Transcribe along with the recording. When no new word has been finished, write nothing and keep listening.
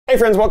Hey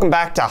friends, welcome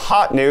back to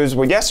Hot News.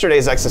 With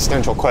yesterday's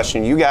existential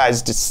question, you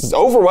guys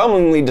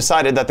overwhelmingly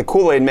decided that the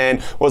Kool-Aid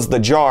Man was the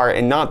jar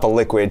and not the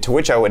liquid, to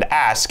which I would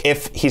ask,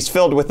 if he's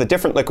filled with a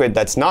different liquid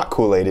that's not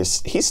Kool-Aid,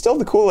 is he still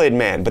the Kool-Aid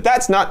Man? But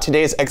that's not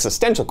today's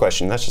existential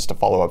question, that's just a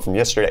follow-up from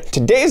yesterday.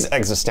 Today's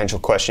existential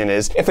question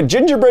is, if a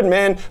gingerbread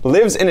man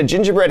lives in a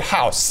gingerbread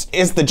house,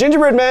 is the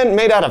gingerbread man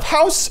made out of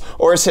house,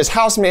 or is his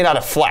house made out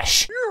of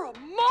flesh? You're a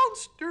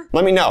monster!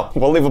 Let me know.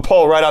 We'll leave a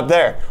poll right up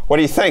there. What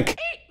do you think?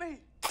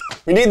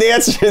 We need the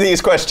answer to these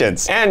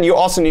questions. And you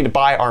also need to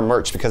buy our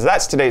merch, because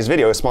that's today's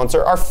video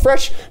sponsor, our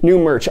fresh new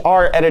merch.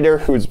 Our editor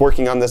who's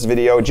working on this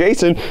video,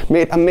 Jayson,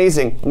 made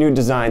amazing new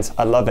designs.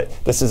 I love it.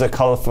 This is a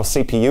colorful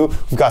CPU.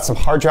 We've got some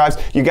hard drives.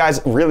 You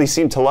guys really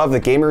seem to love the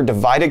gamer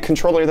divided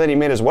controller that he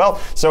made as well.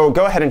 So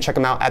go ahead and check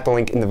them out at the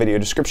link in the video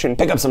description.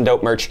 Pick up some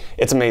dope merch.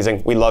 It's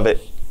amazing. We love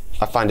it.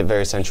 I find it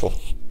very sensual.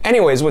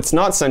 Anyways, what's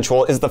not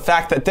sensual is the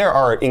fact that there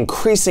are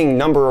increasing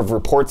number of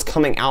reports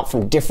coming out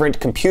from different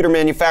computer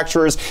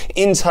manufacturers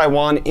in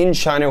Taiwan, in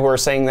China, who are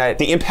saying that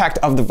the impact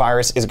of the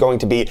virus is going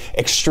to be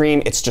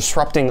extreme. It's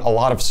disrupting a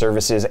lot of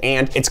services,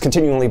 and it's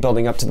continually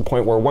building up to the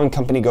point where one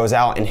company goes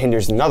out and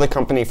hinders another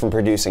company from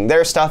producing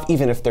their stuff,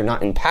 even if they're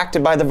not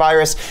impacted by the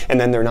virus, and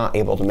then they're not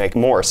able to make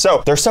more.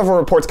 So there are several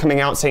reports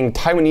coming out saying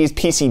Taiwanese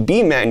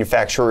PCB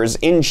manufacturers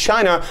in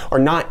China are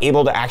not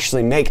able to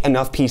actually make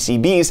enough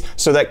PCBs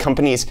so that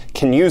companies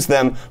can use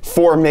them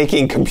for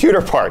making computer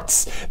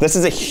parts. This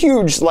is a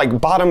huge, like,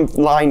 bottom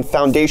line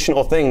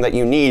foundational thing that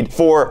you need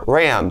for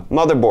RAM,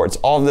 motherboards,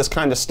 all of this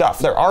kind of stuff.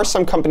 There are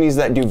some companies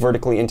that do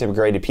vertically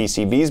integrated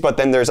PCBs, but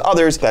then there's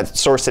others that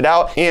source it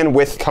out, and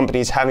with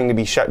companies having to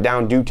be shut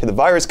down due to the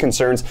virus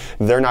concerns,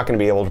 they're not going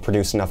to be able to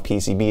produce enough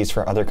PCBs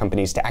for other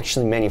companies to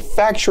actually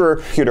manufacture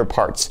computer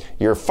parts,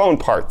 your phone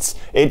parts.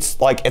 It's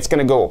like, it's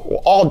going to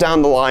go all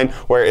down the line,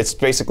 where it's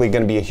basically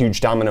going to be a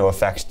huge domino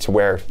effect to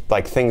where,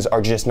 like, things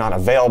are just not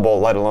available,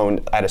 let alone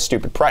at a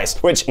stupid price.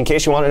 Which, in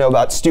case you want to know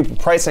about stupid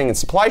pricing and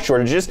supply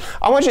shortages,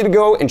 I want you to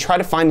go and try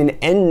to find an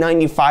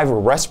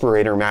N95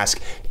 respirator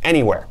mask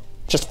anywhere.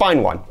 Just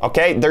find one,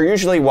 okay? They're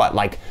usually what,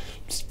 like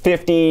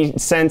 50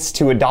 cents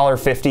to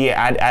 $1.50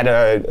 at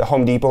a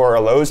Home Depot or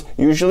a Lowe's,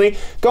 usually.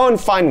 Go and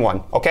find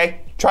one,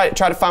 okay? Try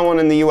to find one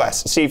in the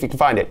US, see if you can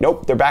find it.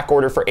 Nope, they're back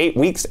ordered for 8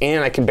 weeks,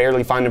 and I can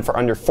barely find them for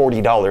under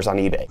 $40 on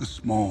eBay. A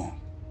small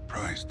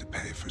price to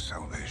pay for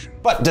salvation.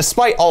 But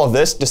despite all of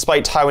this,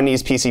 despite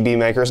Taiwanese PCB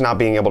makers not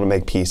being able to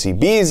make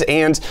PCBs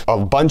and a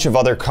bunch of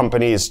other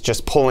companies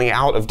just pulling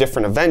out of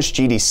different events,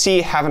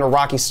 GDC having a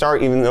rocky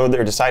start even though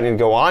they're deciding to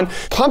go on,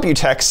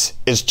 Computex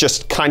is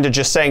just kind of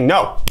just saying,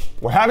 no,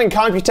 we're having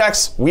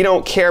Computex, we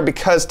don't care,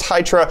 because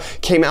Tetra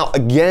came out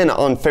again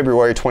on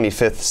February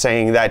 25th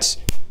saying that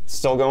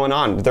still going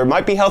on. There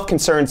might be health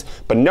concerns,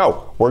 but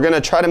no, we're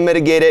gonna try to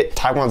mitigate it.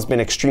 Taiwan's been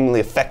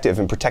extremely effective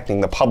in protecting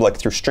the public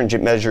through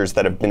stringent measures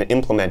that have been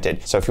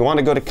implemented. So if you want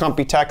to go to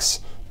Computex,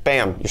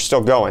 bam, you're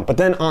still going. But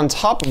then on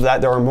top of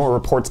that, there are more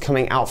reports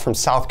coming out from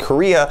South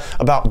Korea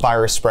about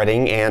virus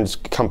spreading and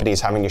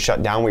companies having to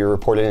shut down. We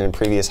reported in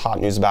previous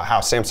Hot News about how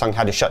Samsung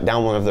had to shut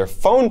down one of their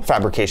phone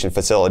fabrication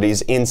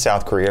facilities in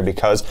South Korea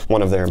because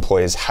one of their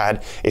employees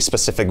had a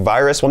specific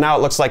virus. Well, now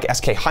it looks like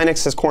SK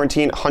Hynix has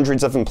quarantined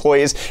hundreds of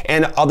employees,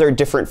 and other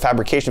different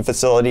fabrication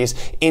facilities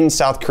in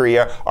South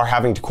Korea are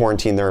having to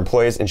quarantine their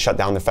employees and shut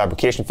down their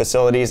fabrication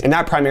facilities. And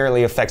that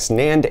primarily affects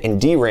NAND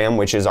and DRAM,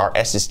 which is our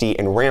SSD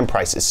and RAM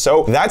prices.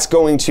 So that's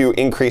going to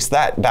increase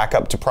that back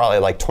up to probably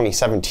like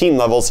 2017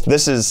 levels.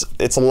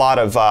 It's a lot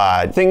of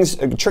things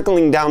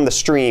trickling down the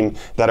stream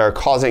that are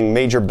causing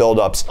major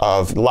buildups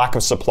of lack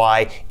of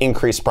supply,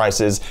 increased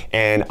prices,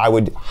 and I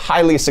would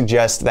highly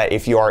suggest that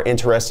if you are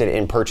interested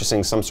in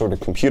purchasing some sort of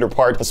computer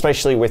part,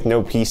 especially with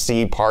no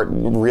PC part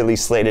really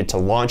slated to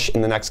launch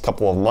in the next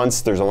couple of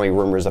months, there's only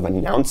rumors of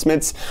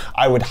announcements,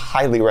 I would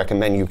highly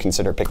recommend you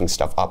consider picking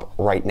stuff up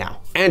right now.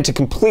 And to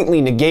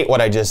completely negate what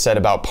I just said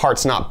about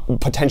parts not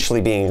potentially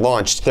being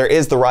launched, there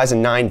is the Ryzen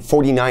 9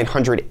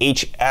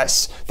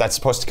 4900HS that's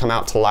supposed to come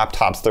out to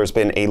laptops. There's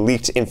been a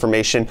leaked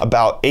information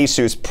about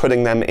ASUS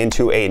putting them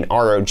into an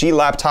ROG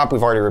laptop.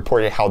 We've already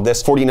reported how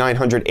this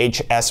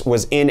 4900HS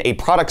was in a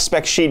product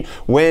spec sheet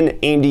when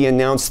AMD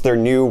announced their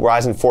new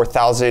Ryzen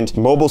 4000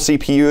 mobile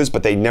CPUs,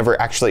 but they never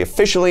actually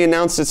officially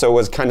announced it, so it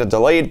was kind of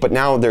delayed. But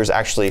now there's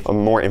actually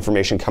more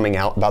information coming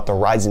out about the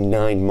Ryzen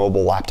 9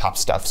 mobile laptop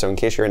stuff. So in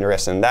case you're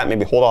interested in that,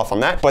 maybe hold off on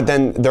that. But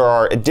then there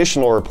are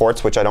additional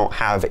reports, which I don't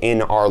have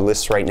in our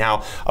list right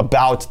now,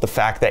 about the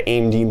fact that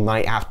AMD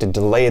might have to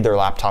delay their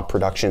laptop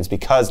productions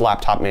because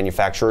laptop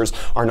manufacturers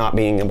are not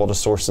being able to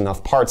source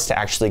enough parts to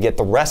actually get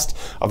the rest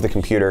of the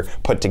computer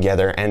put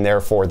together, and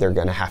therefore they're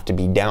going to have to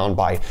be down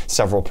by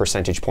several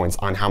percentage points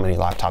on how many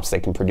laptops they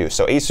can produce.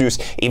 So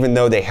ASUS, even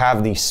though they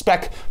have the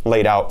spec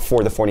laid out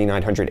for the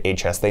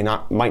 4900HS, they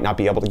might not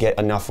be able to get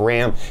enough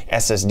RAM,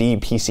 SSD,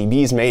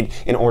 PCBs made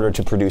in order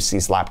to produce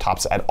these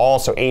laptops at all.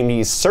 So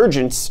AMD's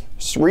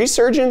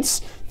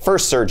resurgence?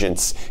 First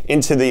surgence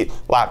into the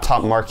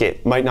laptop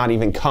market might not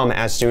even come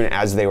as soon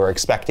as they were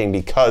expecting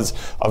because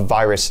of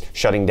virus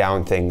shutting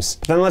down things.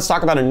 Then let's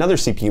talk about another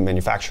CPU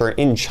manufacturer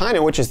in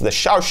China, which is the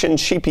Shaoxin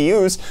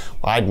CPUs.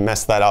 Well, I'd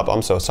messed that up,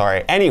 I'm so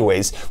sorry.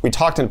 Anyways, we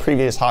talked in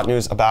previous hot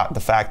news about the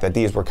fact that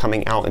these were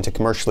coming out into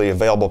commercially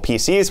available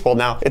PCs. Well,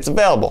 now it's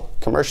available.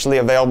 Commercially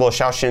available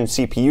Shaoxin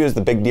CPUs.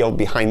 The big deal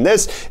behind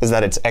this is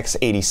that it's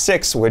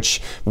x86,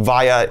 which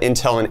via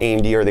Intel and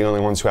AMD are the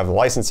only ones who have the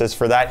licenses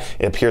for that.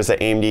 It appears that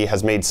AMD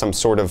has made some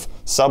sort of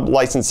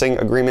sub-licensing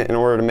agreement in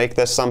order to make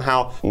this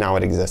somehow. Now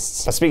it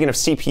exists. But speaking of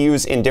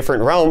CPUs in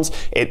different realms,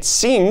 it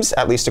seems,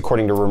 at least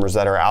according to rumors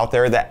that are out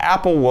there, that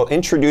Apple will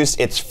introduce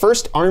its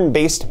first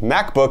ARM-based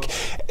MacBook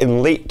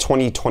in late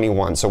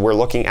 2021. So we're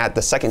looking at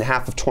the second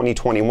half of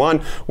 2021,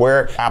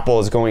 where Apple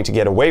is going to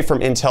get away from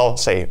Intel,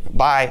 say,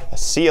 bye,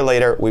 see you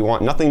later, we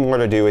want nothing more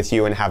to do with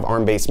you, and have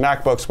ARM-based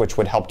MacBooks, which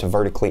would help to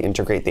vertically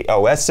integrate the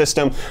OS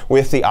system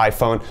with the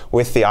iPhone,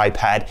 with the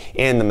iPad,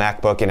 and the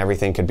MacBook, and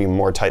everything could be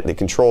more tightly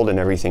controlled and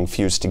everything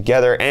fused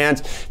together,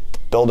 and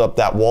build up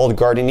that walled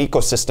garden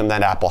ecosystem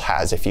that Apple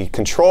has. If you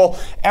control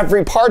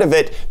every part of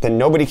it, then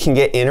nobody can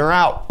get in or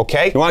out,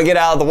 okay? You wanna get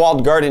out of the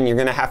walled garden, you're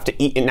gonna have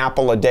to eat an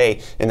apple a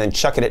day and then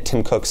chuck it at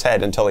Tim Cook's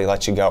head until he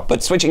lets you go.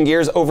 But switching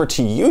gears over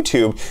to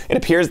YouTube, it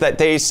appears that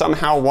they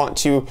somehow want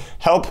to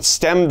help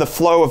stem the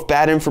flow of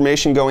bad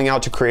information going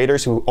out to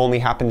creators who only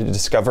happen to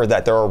discover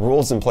that there are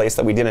rules in place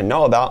that we didn't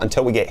know about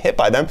until we get hit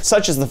by them,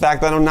 such as the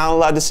fact that I'm not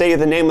allowed to say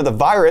the name of the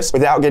virus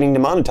without getting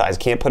demonetized.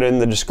 Can't put it in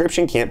the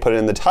description, can't put it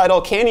in the title,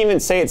 can't even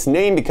say its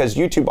name because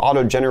YouTube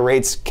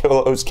auto-generates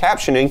closed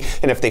captioning,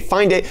 and if they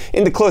find it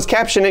in the closed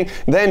captioning,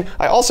 then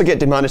I also get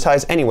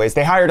demonetized anyways.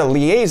 They hired a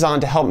liaison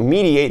to help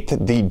mediate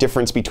the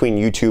difference between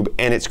YouTube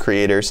and its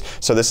creators.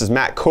 So this is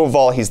Matt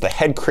Koval. He's the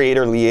head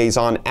creator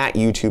liaison at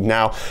YouTube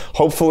now.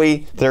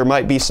 Hopefully there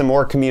might be some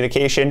more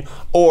communication,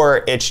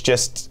 or it's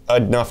just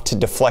enough to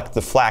deflect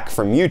the flack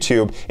from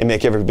YouTube and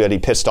make everybody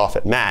pissed off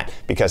at Matt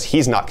because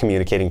he's not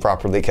communicating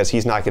properly, because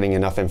he's not getting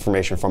enough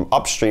information from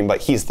upstream,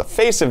 but he's the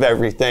face of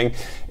everything.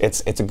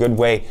 It's a good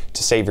way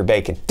to save your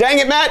bacon. Dang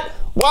it, Matt!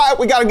 Why?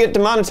 We gotta get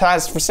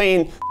demonetized for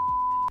saying.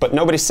 But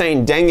nobody's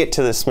saying dang it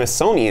to the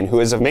Smithsonian, who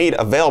has made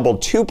available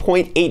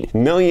 2.8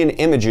 million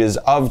images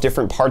of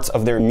different parts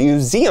of their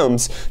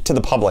museums to the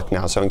public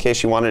now. So in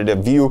case you wanted to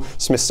view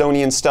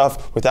Smithsonian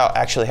stuff without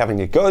actually having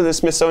to go to the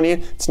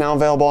Smithsonian, it's now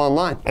available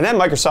online. And then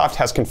Microsoft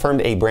has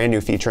confirmed a brand new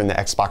feature in the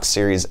Xbox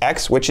Series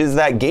X, which is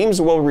that games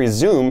will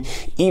resume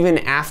even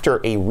after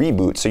a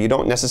reboot. So you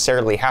don't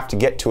necessarily have to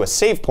get to a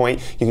save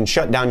point. You can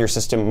shut down your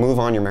system, move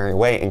on your merry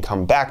way, and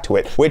come back to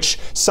it, which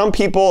some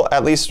people,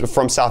 at least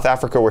from South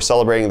Africa, were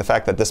celebrating the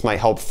fact that this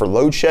might help for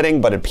load shedding,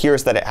 but it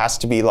appears that it has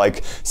to be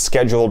like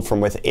scheduled from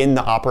within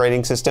the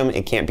operating system.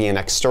 It can't be an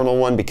external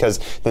one, because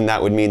then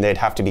that would mean they'd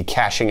have to be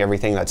caching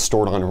everything that's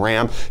stored on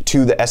RAM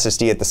to the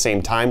SSD at the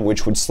same time,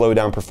 which would slow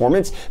down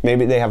performance.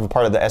 Maybe they have a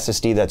part of the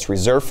SSD that's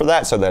reserved for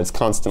that, so that it's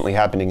constantly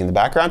happening in the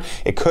background.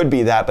 It could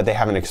be that, but they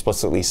haven't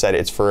explicitly said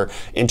it's for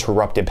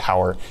interrupted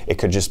power. It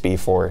could just be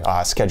for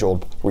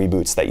scheduled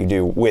reboots that you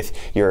do with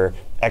your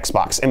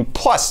Xbox. And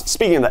plus,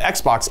 speaking of the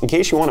Xbox, in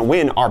case you want to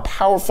win our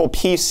powerful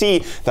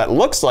PC that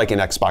looks like an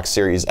Xbox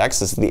Series X,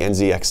 this is the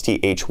NZXT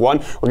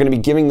H1. We're going to be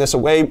giving this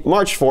away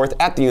March 4th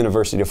at the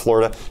University of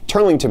Florida,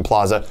 Turlington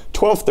Plaza,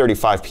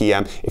 12:35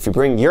 p.m. If you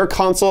bring your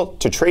console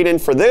to trade in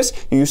for this,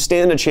 you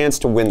stand a chance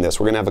to win this.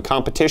 We're going to have a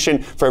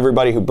competition for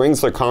everybody who brings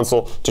their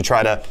console to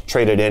try to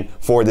trade it in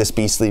for this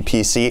beastly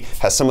PC.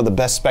 Has some of the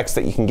best specs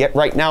that you can get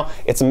right now.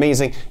 It's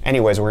amazing.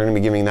 Anyways, we're going to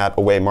be giving that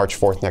away March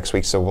 4th next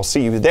week, so we'll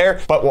see you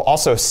there. But we'll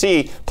also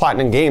see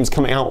Platinum Games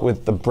coming out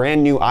with the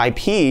brand new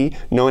IP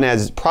known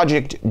as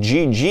Project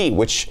GG,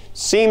 which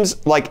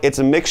seems like it's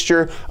a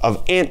mixture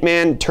of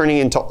Ant-Man turning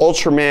into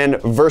Ultraman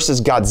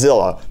versus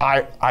Godzilla.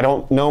 I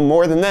don't know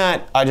more than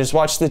that. I just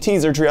watched the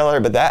teaser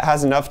trailer, but that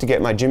has enough to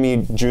get my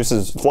Jimmy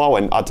juices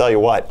flowing, I'll tell you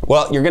what.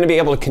 Well, you're going to be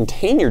able to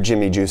contain your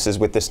Jimmy juices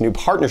with this new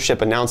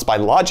partnership announced by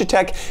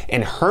Logitech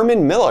and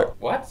Herman Miller.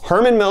 What?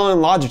 Herman Miller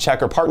and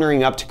Logitech are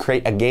partnering up to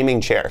create a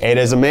gaming chair. It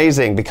is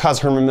amazing because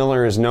Herman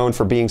Miller is known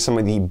for being some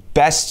of the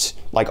best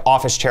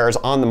office chairs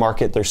on the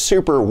market. They're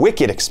super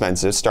wicked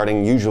expensive,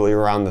 starting usually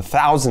around the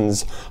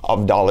thousands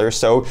of dollars.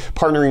 So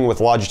partnering with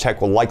Logitech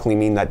will likely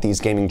mean that these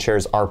gaming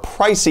chairs are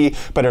pricey,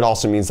 but it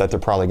also means that they're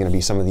probably going to be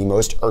some of the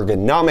most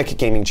ergonomic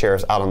gaming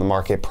chairs out on the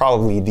market,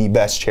 probably the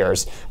best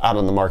chairs out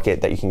on the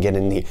market that you can get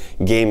in the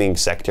gaming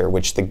sector,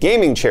 which the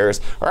gaming chairs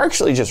are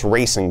actually just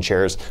racing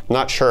chairs. I'm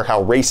not sure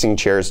how racing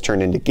chairs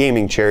turn into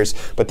gaming chairs,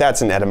 but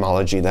that's an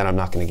etymology that I'm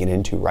not going to get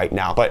into right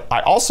now. But I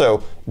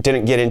also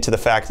didn't get into the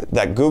fact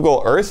that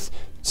Google Earth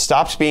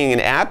stopped being an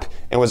app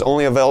and was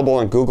only available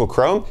on Google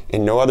Chrome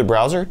and no other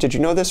browser. Did you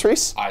know this,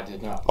 Reece? I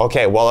did not.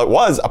 Okay, well, it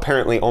was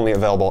apparently only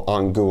available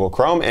on Google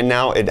Chrome, and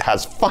now it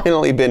has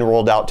finally been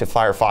rolled out to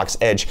Firefox,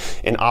 Edge,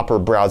 and Opera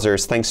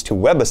browsers thanks to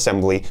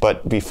WebAssembly,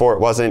 but before it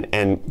wasn't,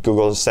 and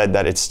Google said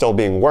that it's still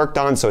being worked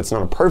on, so it's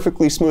not a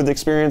perfectly smooth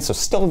experience, so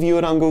still view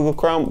it on Google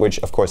Chrome, which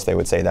of course they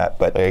would say that,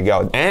 but there you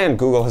go. And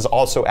Google has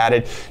also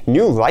added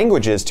new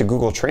languages to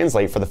Google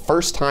Translate for the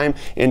first time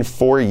in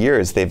 4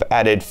 years. They've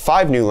added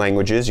 5 new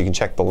languages. You can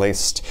check the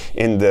list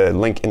in the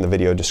link in the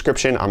video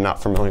description. I'm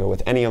not familiar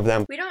with any of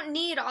them. We don't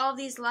need all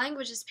these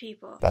languages,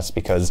 people. That's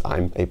because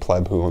I'm a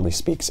pleb who only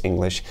speaks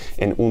English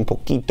and un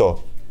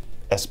poquito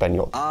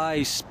Espanol.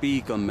 I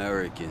speak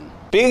American.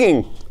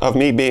 Speaking of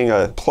me being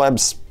a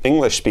pleb's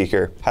English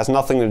speaker, has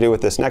nothing to do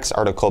with this next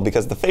article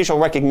because the facial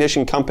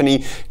recognition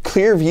company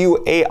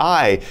Clearview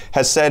AI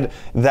has said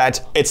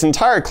that its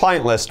entire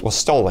client list was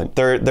stolen.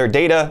 Their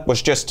data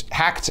was just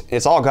hacked.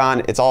 It's all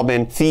gone. It's all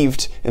been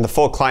thieved, and the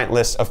full client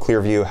list of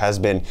Clearview has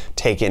been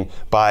taken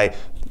by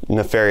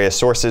nefarious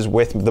sources,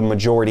 with the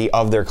majority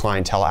of their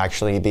clientele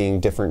actually being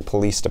different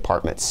police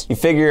departments. You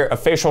figure a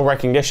facial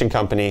recognition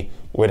company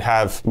would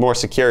have more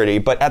security,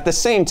 but at the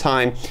same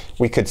time,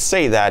 we could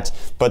say that,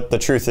 but the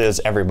truth is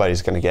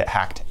everybody's gonna get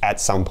hacked at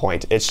some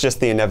point. It's just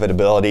the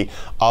inevitability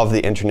of the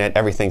internet.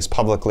 Everything's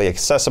publicly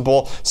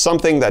accessible.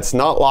 Something that's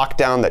not locked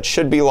down, that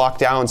should be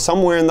locked down,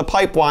 somewhere in the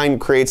pipeline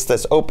creates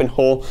this open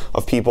hole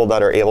of people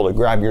that are able to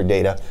grab your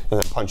data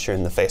and then punch you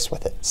in the face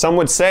with it. Some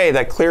would say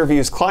that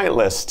Clearview's client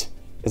list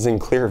is in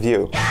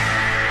Clearview.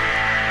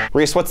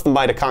 Reece, what's the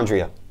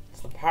mitochondria?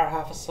 It's the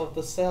powerhouse of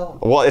the cell.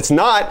 Well, it's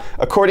not,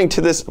 according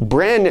to this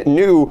brand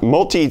new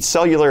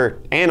multicellular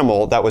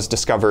animal that was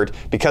discovered,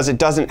 because it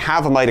doesn't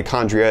have a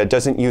mitochondria. It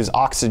doesn't use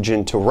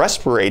oxygen to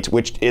respirate,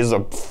 which is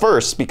a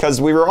first, because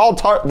we were all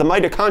taught the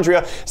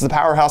mitochondria is the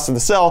powerhouse of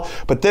the cell,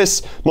 but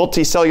this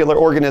multicellular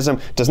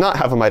organism does not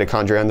have a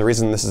mitochondria, and the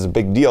reason this is a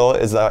big deal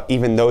is that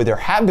even though there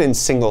have been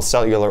single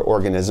cellular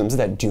organisms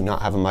that do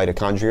not have a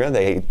mitochondria,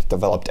 they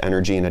developed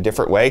energy in a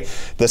different way,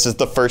 this is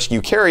the first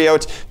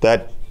eukaryote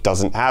that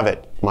doesn't have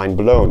it. Mind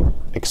blown.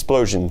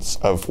 Explosions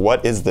of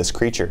what is this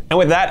creature? And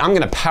with that, I'm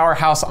gonna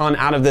powerhouse on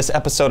out of this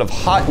episode of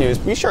Hot News.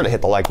 Be sure to hit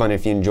the like button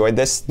if you enjoyed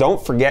this.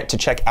 Don't forget to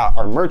check out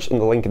our merch in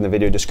the link in the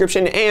video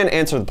description and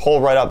answer the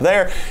poll right up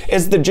there.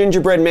 Is the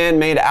gingerbread man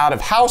made out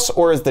of house,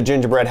 or is the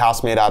gingerbread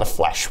house made out of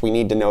flesh? We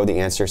need to know the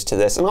answers to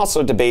this, and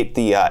also debate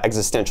the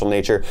existential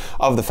nature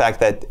of the fact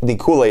that the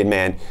Kool-Aid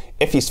man,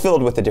 if he's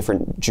filled with a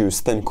different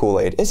juice than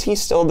Kool-Aid, is he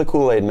still the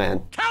Kool-Aid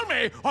man? Tell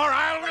me, or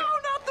I'll... No,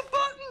 not the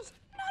buttons!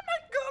 Not my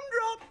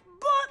gumdrop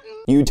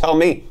buttons! You tell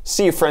me.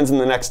 See you friends in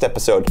the next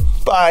episode.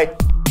 Bye.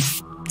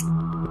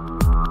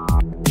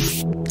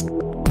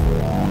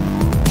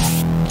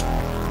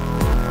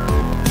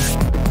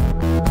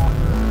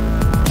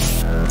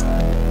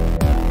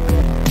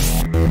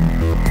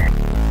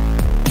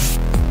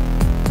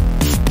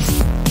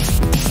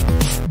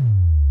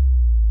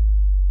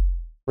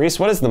 Reece,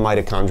 what is the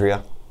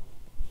mitochondria?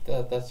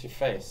 That's your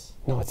face.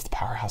 No, it's the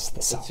powerhouse of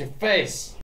the cell. That's your face.